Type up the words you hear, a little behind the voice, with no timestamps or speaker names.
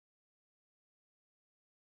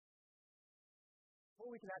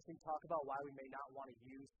before we can actually talk about why we may not want to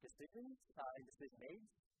use decisions in decision aids,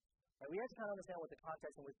 we have to kind of understand what the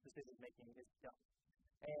context in which decision making is done.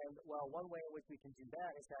 And, well, one way in which we can do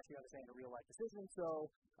that is to actually understand a real-life decision. So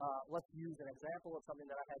let's use an example of something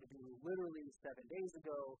that I had to do literally 7 days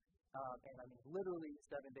ago, and I mean literally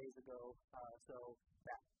 7 days ago. So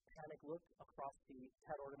that panic look across the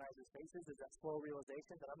TED organizer's faces is that slow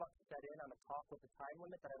realization that I'm about to set in on a talk with a time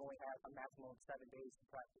limit that I only have a maximum of 7 days to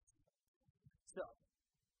practice. So,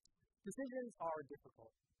 decisions are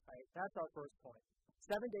difficult, right? That's our first point.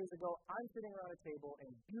 7 days ago, I'm sitting around a table in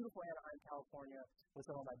beautiful Anaheim, California, with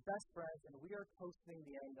some of my best friends, and we are toasting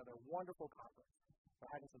the end of a wonderful conference.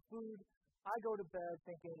 We're having some food. I go to bed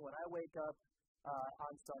thinking when I wake up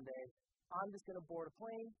on Sunday, I'm just going to board a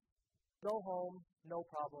plane, go home, no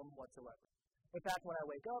problem whatsoever. In fact, when I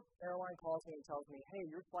wake up, airline calls me and tells me, hey,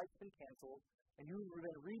 your flight's been canceled, and you've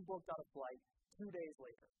been rebooked on a flight 2 days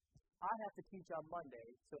later. I have to teach on Monday,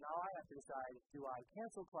 so now I have to decide, do I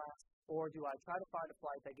cancel class, or do I try to find a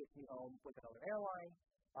flight that gets me home with another airline?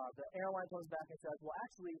 The airline comes back and says, well,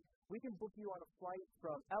 actually, we can book you on a flight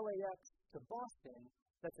from LAX to Boston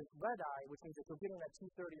that's a red-eye, which means that you're getting at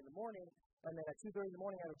 2:30 in the morning, and then at 2:30 in the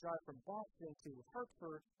morning I have to drive from Boston to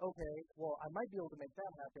Hartford. Okay, well, I might be able to make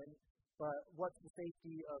that happen, but what's the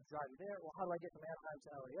safety of driving there? Well, how do I get from Anaheim to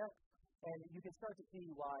LAX? And you can start to see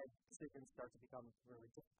why decisions start to become really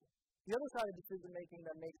difficult. The other side of decision-making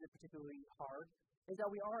that makes it particularly hard is that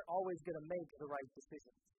we aren't always going to make the right decision.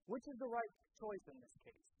 Which is the right choice in this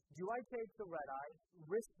case? Do I take the red-eye,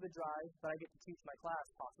 risk the drive, but I get to teach my class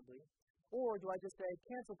possibly, or do I just say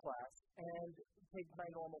cancel class and take my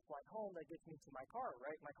normal flight home that gets me to my car,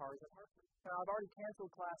 right? My car is in Hartford. Now, I've already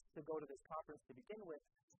canceled class to go to this conference to begin with,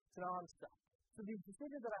 so now I'm stuck. So these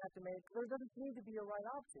decisions that I have to make, there doesn't seem to be a right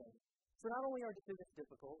option. So not only are decisions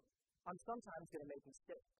difficult, I'm sometimes going to make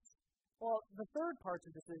mistakes. Well, the third part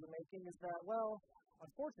of decision-making is that, well,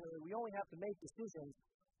 unfortunately, we only have to make decisions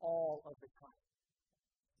all of the time.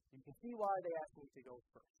 You can see why they asked me to go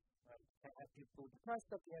first, right? I have people depressed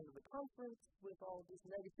at the end of the conference with all this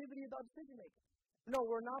negativity about decision-making. No,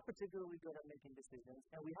 we're not particularly good at making decisions,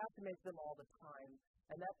 and we have to make them all the time,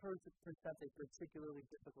 and that presents a particularly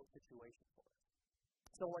difficult situation for us.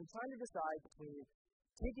 So when trying to decide between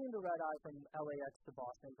taking the red-eye from LAX to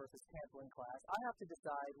Boston versus canceling class, I have to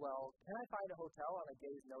decide, well, can I find a hotel on a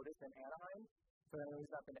day's notice in Anaheim? For anyone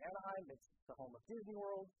who's not been to Anaheim, it's the home of Disney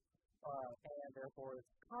World, and therefore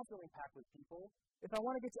it's constantly packed with people. If I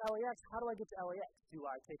want to get to LAX, how do I get to LAX? Do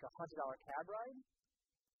I take a $100 cab ride?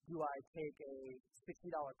 Do I take a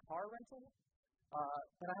 $60 car rental?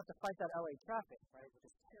 Then I have to fight that LA traffic, right, which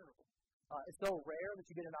is terrible. It's so rare that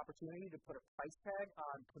you get an opportunity to put a price tag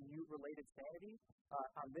on commute-related sanity.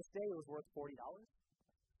 On this day, it was worth $40.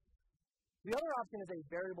 The other option is a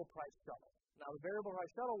variable price shuttle. Now, the variable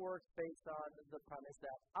price shuttle works based on the premise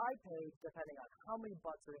that I pay depending on how many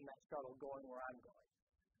butts are in that shuttle going where I'm going.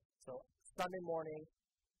 So, Sunday morning,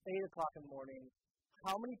 8 o'clock in the morning,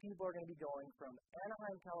 how many people are going to be going from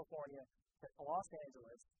Anaheim, California to Los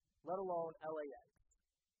Angeles, let alone LAX?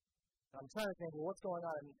 I'm trying to think, well, what's going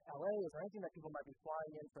on in LA? Is there anything that people might be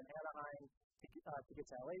flying in from Anaheim to get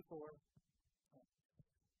to LA for?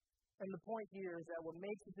 And the point here is that what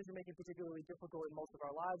makes decision-making particularly difficult in most of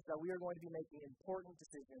our lives is that we are going to be making important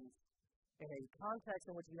decisions in a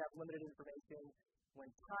context in which we have limited information, when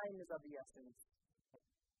time is of the essence,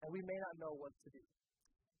 and we may not know what to do.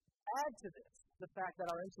 Add to this the fact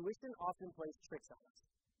that our intuition often plays tricks on us.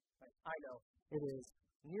 Right? I know it is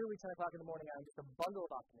nearly 10 o'clock in the morning, and I'm just a bundle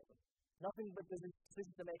of optimism. Nothing but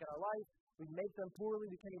decisions to make in our life. We make them poorly.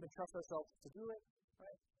 We can't even trust ourselves to do it.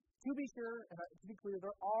 Right? To be sure, and to be clear,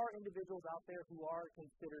 there are individuals out there who are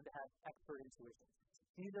considered to have expert intuition.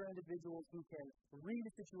 These are individuals who can read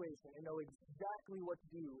a situation and know exactly what to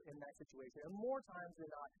do in that situation. And more times than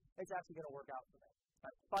not, it's actually going to work out for them.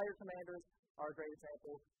 Right? Fire commanders are a great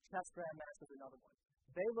example. Chess grandmasters is another one.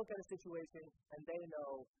 They look at a situation and they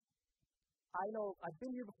know, I've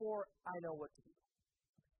been here before, I know what to do.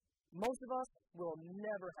 Most of us will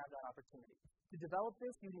never have that opportunity. To develop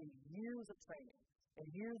this, you need years of training, and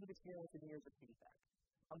years of experience, and years of feedback.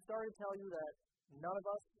 I'm sorry to tell you that none of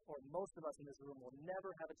us, or most of us in this room, will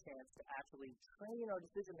never have a chance to actually train our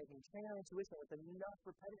decision-making, train our intuition with enough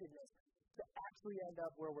repetitiveness to actually end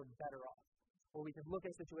up where we're better off, where we can look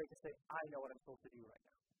at a situation and say, I know what I'm supposed to do right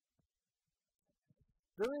now.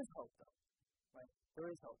 There is hope, though. Right? There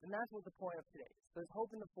is hope, and that's what the point of today is. There's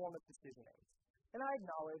hope in the form of decision aids. And I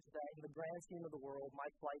acknowledge that in the grand scheme of the world, my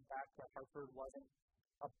flight back to Hartford wasn't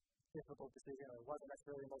a difficult decision, or it wasn't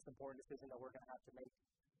necessarily the most important decision that we're going to have to make.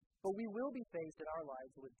 But we will be faced in our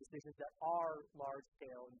lives with decisions that are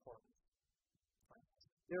large-scale important.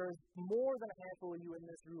 There is more than a handful of you in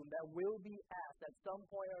this room that will be asked at some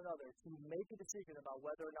point or another to make a decision about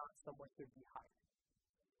whether or not someone should be hired.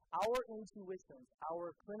 Our intuitions,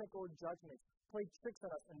 our clinical judgments play tricks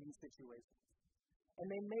on us in these situations. And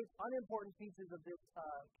they make unimportant pieces of this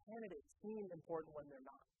candidate seem important when they're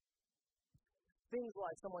not. Things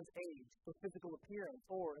like someone's age, or physical appearance,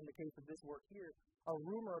 or, in the case of this work here, a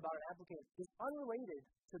rumor about an applicant is unrelated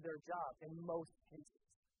to their job in most cases.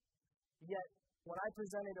 Yet, when I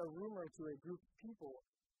presented a rumor to a group of people,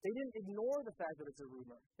 they didn't ignore the fact that it's a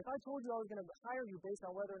rumor. If I told you I was going to hire you based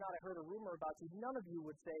on whether or not I heard a rumor about you, none of you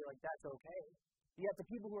would say, that's okay. Yet the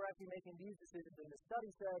people who are actually making these decisions in this study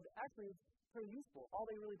said, actually, it's pretty useful. All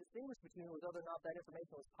they really distinguished between was whether or not that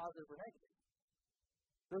information was positive or negative.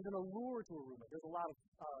 There's an allure to a rumor. There's a lot of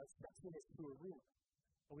sexiness to a rumor.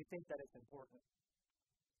 And we think that it's important.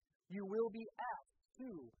 You will be asked to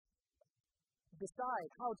decide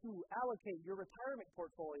how to allocate your retirement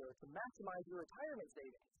portfolio to maximize your retirement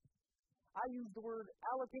savings. I use the word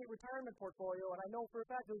allocate retirement portfolio, and I know for a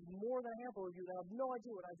fact there's more than a handful of you that have no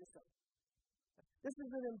idea what I just said. This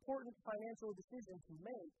is an important financial decision to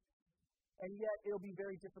make, and yet it'll be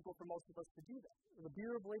very difficult for most of us to do that. The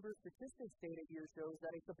Bureau of Labor Statistics data here shows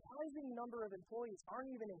that a surprising number of employees aren't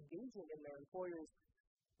even engaging in their employer's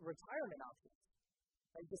retirement options.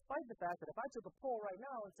 And despite the fact that if I took a poll right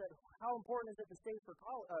now and said, how important is it to save for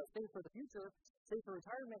the future, save for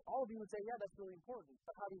retirement, all of you would say, yeah, that's really important.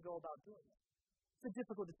 But how do you go about doing it? It's a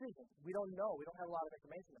difficult decision. We don't know. We don't have a lot of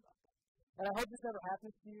information about that. And I hope this never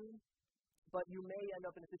happens to you, but you may end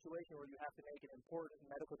up in a situation where you have to make an important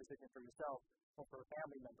medical decision for yourself or for a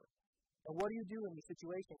family member. And what do you do in these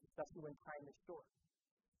situations, especially when time is short,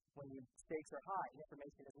 when the stakes are high and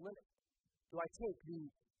information is limited? Do I take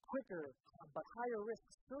the quicker but higher risk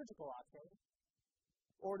surgical option,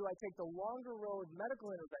 or do I take the longer road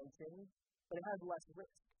medical intervention but it has less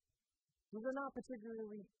risk? These are not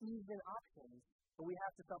particularly even options, but we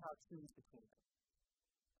have to somehow choose between them.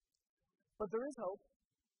 But there is hope,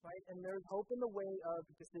 right? And there's hope in the way of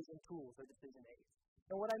decision tools or decision aids.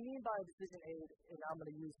 And what I mean by decision aid, and I'm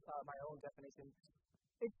going to use my own definition,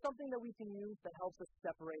 it's something that we can use that helps us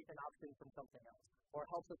separate an option from something else, or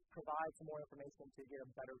helps us provide some more information to get a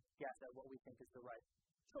better guess at what we think is the right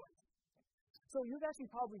choice. So you've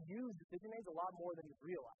actually probably used decision aids a lot more than you've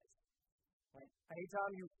realized. Right?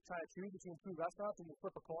 Anytime you try to choose between two restaurants and you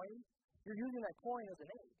flip a coin, you're using that coin as an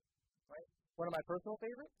aid. Right? One of my personal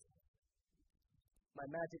favorites, my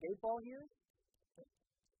Magic 8-Ball here.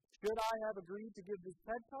 Should I have agreed to give this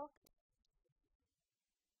TED Talk?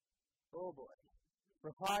 Oh boy.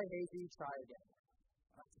 Reply hazy, try again.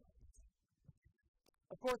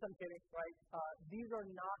 Of course I'm kidding, right? These are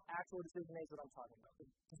not actual decision aids that I'm talking about. The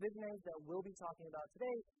decision aids that we'll be talking about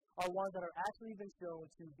today are ones that are actually been shown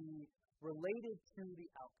to be related to the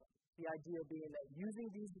outcome. The idea being that using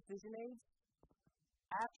these decision aids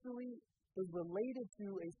actually is related to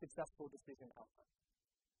a successful decision outcome.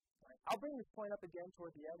 Right? I'll bring this point up again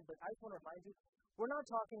toward the end, but I just want to remind you, we're not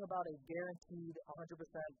talking about a guaranteed 100%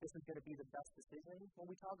 this is going to be the best decision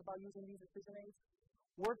when we talk about using these decision aids.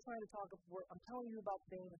 I'm telling you about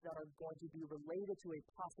things that are going to be related to a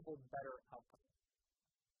possible better outcome.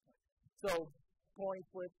 So, coin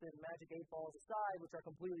flips and Magic 8-Balls aside, which are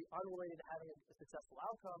completely unrelated to having a successful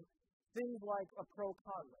outcome, things like a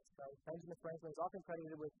pro-con list. Right? Benjamin Franklin is often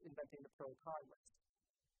credited with inventing the pro-con list.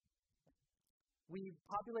 We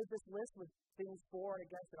populate this list with things for and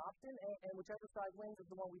against an option, and whichever side wins is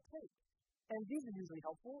the one we take. And these are usually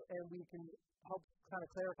helpful, and we can help kind of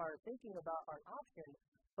clarify our thinking about our option.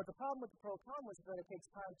 But the problem with the pro-con list is that it takes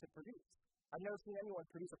time to produce. I've never seen anyone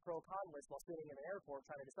produce a pro-con list while sitting in an airport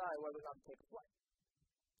trying to decide whether or not to take a flight.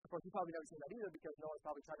 Of course, you've probably never seen that either because no one's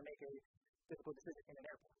probably trying to make a difficult decision in an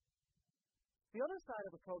airport. The other side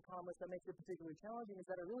of the pro-con list that makes it particularly challenging is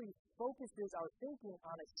that it really focuses our thinking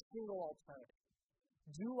on a single alternative.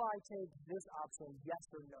 Do I take this option, yes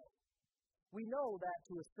or no? We know that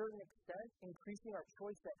to a certain extent, increasing our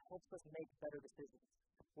choice set helps us make better decisions.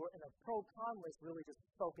 And a pro-con list really just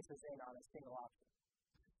focuses in on a single option.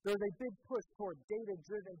 There's a big push toward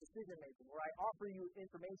data-driven decision-making, where I offer you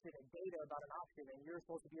information and data about an option, and you're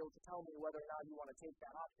supposed to be able to tell me whether or not you want to take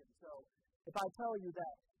that option. So if I tell you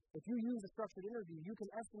that if you use a structured interview, you can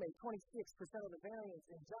estimate 26% of the variance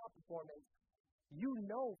in job performance, you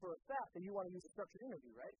know for a fact that you want to use a structured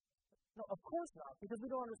interview, right? No, of course not, because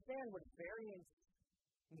we don't understand what variance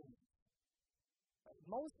means.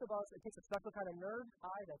 Most of us, it takes a special kind of nerd,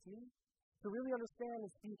 that's you, to really understand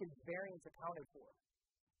and speak in variance accounted for,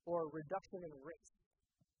 or reduction in risk.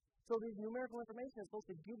 So this numerical information is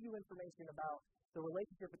supposed to give you information about the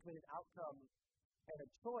relationship between an outcome and a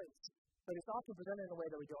choice, but it's often presented in a way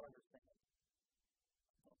that we don't understand.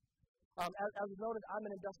 As was noted, I'm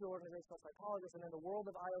an industrial organizational psychologist, and in the world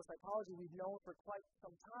of IO psychology, we've known for quite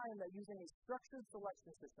some time that using a structured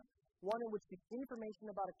selection system, one in which the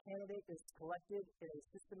information about a candidate is collected in a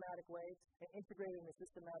systematic way and integrated in a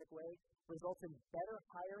systematic way, results in better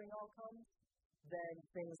hiring outcomes than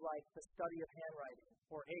things like the study of handwriting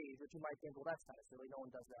or age, which you might think, well, that's kind of silly. No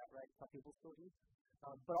one does that, right? Some people still do.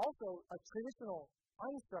 But also a traditional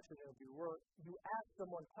unstructured interview where you ask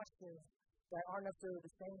someone questions that aren't necessarily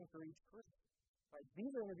the same for each person. Right?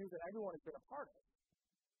 These are interviews that everyone has been a part of.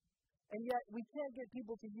 And yet, we can't get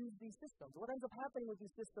people to use these systems. What ends up happening with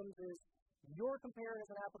these systems is you're comparing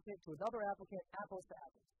as an applicant to another applicant, apples to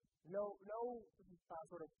apples. No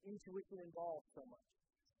sort of intuition involved so much.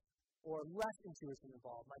 Or less intuition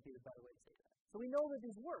involved might be the better way to say that. So we know that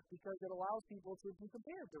these work because it allows people to be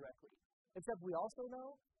compared directly. Except we also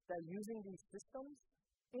know that using these systems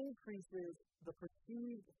increases the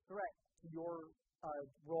perceived threat to your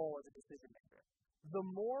role as a decision maker. The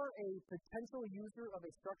more a potential user of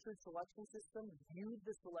a structured selection system viewed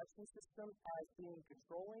the selection system as being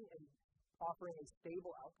controlling and offering a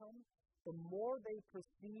stable outcome, the more they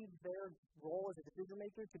perceive their role as a decision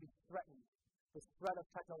maker to be threatened, the threat of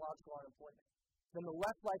technological unemployment, then the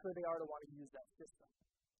less likely they are to want to use that system.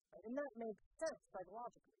 And that makes sense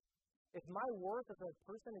psychologically. If my worth as a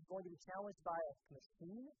person is going to be challenged by a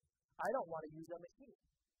machine, I don't want to use that machine.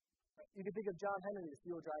 You can think of John Henry, the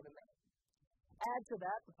steel-driving man. Add to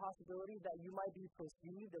that the possibility that you might be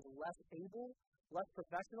perceived as less able, less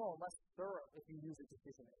professional, and less thorough if you use a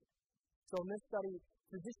decision aid. So in this study,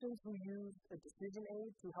 physicians who used a decision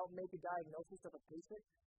aid to help make a diagnosis of a patient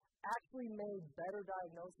actually made better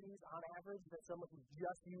diagnoses on average than someone who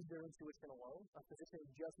just used their intuition alone, a physician who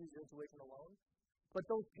just used their intuition alone. But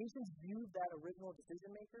those patients viewed that original decision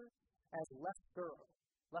maker as less thorough,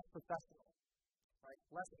 less professional, right?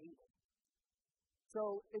 Less able.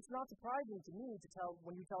 So it's not surprising to me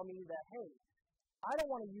when you tell me that, hey, I don't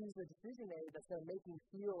want to use a decision aid that's going to make me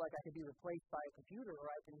feel like I can be replaced by a computer or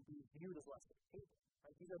I can be viewed as less able.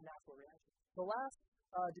 Right? These are natural reactions. The last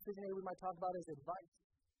decision aid we might talk about is advice.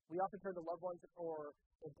 We often turn to loved ones or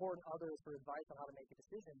important others for advice on how to make a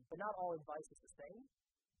decision, but not all advice is the same.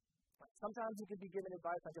 Right? Sometimes you can be given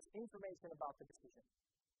advice on just information about the decision.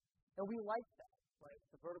 And we like that, right?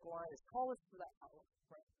 The vertical line is call us for that power,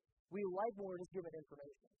 right? We like when we're just given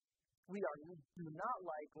information. We do not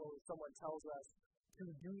like when someone tells us to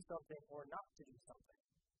do something or not to do something.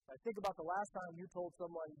 Right? Think about the last time you told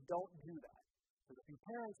someone, don't do that. There's a few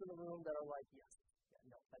parents in the room that are like, yes,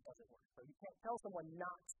 no, that doesn't work. So you can't tell someone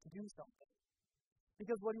not to do something.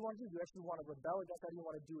 Because what do you want to do? You actually want to rebel against that, you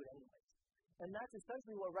want to do it anyways. And that's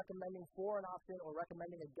essentially what recommending for an option or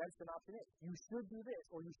recommending against an option is. You should do this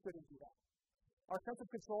or you shouldn't do that. Our sense of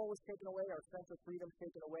control is taken away, our sense of freedom is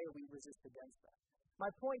taken away, and we resist against that.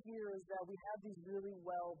 My point here is that we have these really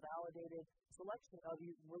well-validated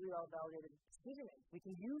decision aids. We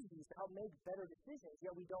can use these to help make better decisions,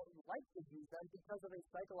 yet we don't like to use them because of a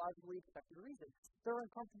psychologically expected reason. They're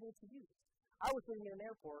uncomfortable to use. I was sitting in an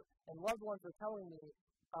airport, and loved ones were telling me,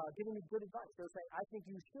 giving me good advice. They were saying, I think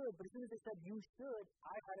you should, but as soon as they said you should,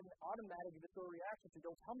 I had an automatic visceral reaction to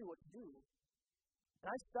don't tell me what to do. And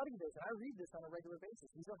I study this, and I read this on a regular basis.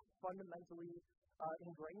 These are fundamentally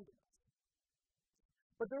ingrained in us.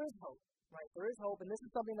 But there is hope, right? There is hope, and this is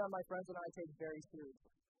something that my friends and I take very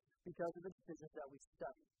seriously because of the decisions that we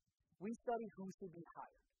study. We study who should be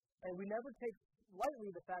hired. And we never take lightly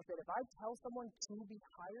the fact that if I tell someone to be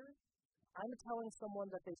hired, I'm telling someone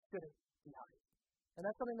that they shouldn't be hired. And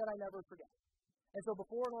that's something that I never forget. And so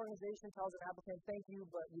before an organization tells an applicant, thank you,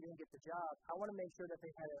 but you didn't get the job, I want to make sure that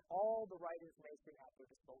they had all the right information at their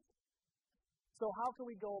disposal. So how can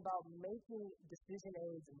we go about making decision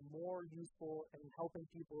aids more useful and helping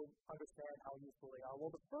people understand how useful they are? Well,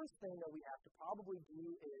 the first thing that we have to probably do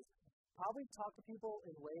is probably talk to people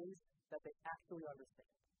in ways that they actually understand.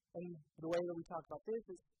 And the way that we talk about this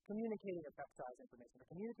is communicating effect size information, or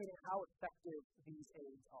communicating how effective these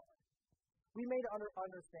aids are. We may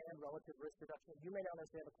understand relative risk reduction. You may not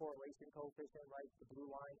understand the correlation coefficient, right, the blue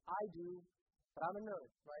line. I do, but I'm a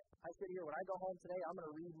nerd, right? I sit here, when I go home today, I'm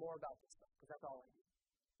going to read more about this stuff, because that's all I do.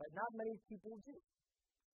 But not many people do.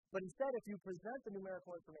 But instead, if you present the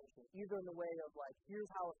numerical information, either in the way of, like,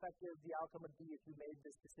 here's how effective the outcome would be if you made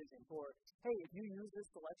this decision, or, hey, if you use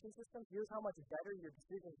this selection system, here's how much better your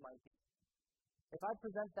decisions might be. If I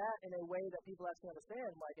present that in a way that people actually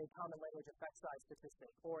understand, like a common language effect size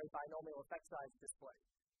statistic or a binomial effect size display,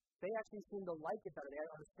 they actually seem to like it better. They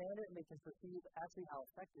understand it and they can perceive actually how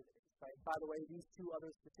effective it is. Right? By the way, these two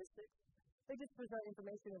other statistics, They just present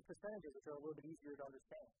information in percentages, which are a little bit easier to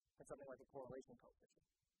understand than something like a correlation coefficient.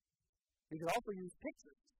 You could also use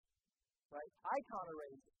pictures, right? Icon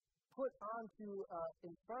arrays put onto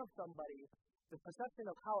in front of somebody the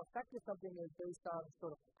perception of how effective something is based on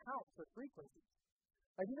sort of counts or frequencies.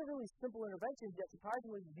 Like, these are really simple interventions, yet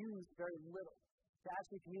surprisingly used very little to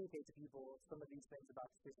actually communicate to people some of these things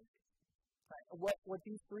about decision making. Right? What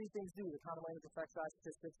these three things do, the common language effect size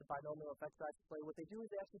statistics, the binomial effect size display, what they do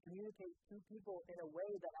is they actually communicate to people in a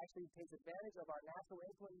way that actually takes advantage of our natural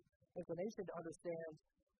inclination to understand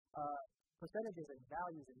percentages and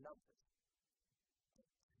values and numbers.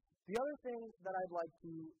 The other thing that I'd like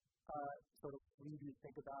to sort of lead you to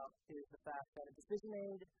think about is the fact that a decision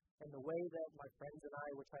aid and the way that my friends and I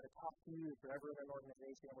would try to talk to you if you're ever in an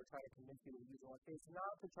organization and we're trying to convince you to use one, is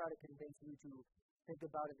not to try to convince you to think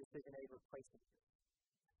about a decision aid replacing you.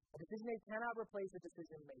 A decision aid cannot replace a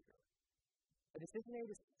decision maker. A decision aid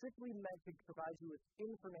is strictly meant to provide you with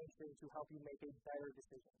information to help you make a better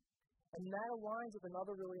decision. And that aligns with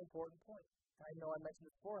another really important point. I know I mentioned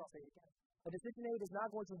this before, and I'll say it again. A decision aid is not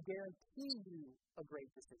going to guarantee you a great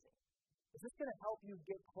decision. It's just going to help you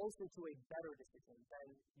get closer to a better decision than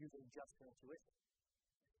using just your intuition.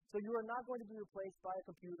 So you are not going to be replaced by a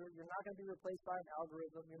computer. You're not going to be replaced by an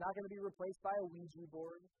algorithm. You're not going to be replaced by a Ouija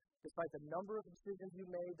board, despite the number of decisions you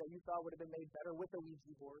made that you thought would have been made better with a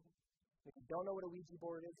Ouija board. If you don't know what a Ouija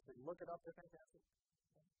board is, then look it up. They're fantastic.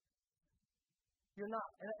 You're not.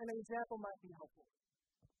 And an example might be helpful.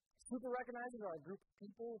 Super recognizers are a group of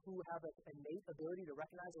people who have an innate ability to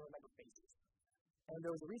recognize and remember faces. And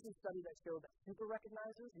there was a recent study that showed that super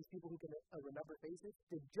recognizers, these people who can remember faces,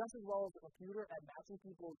 did just as well as the computer at matching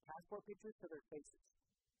people's passport pictures to their faces.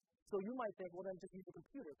 So you might think, well, then just use a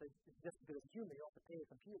computer. It's just as good as a human. You don't have to pay a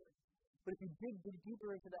computer. But if you dig deeper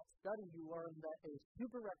into that study, you learn that a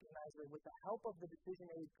super recognizer, with the help of the decision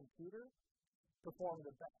aid computer, performed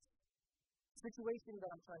the best. The situation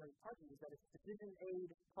that I'm trying to argue is that it's decision aid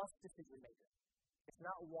plus decision maker. It's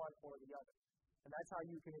not one or the other. And that's how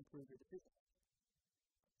you can improve your decision.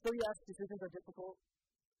 So yes, decisions are difficult,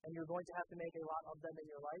 and you're going to have to make a lot of them in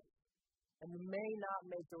your life, and you may not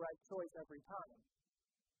make the right choice every time.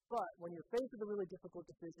 But when you're faced with a really difficult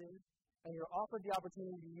decision, and you're offered the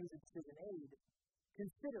opportunity to use a decision aid,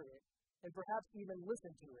 consider it, and perhaps even listen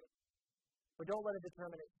to it. But don't let it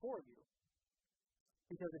determine it for you.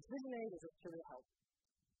 Because a decision aid is here to help,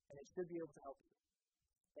 and it should be able to help you.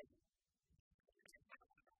 Thank you.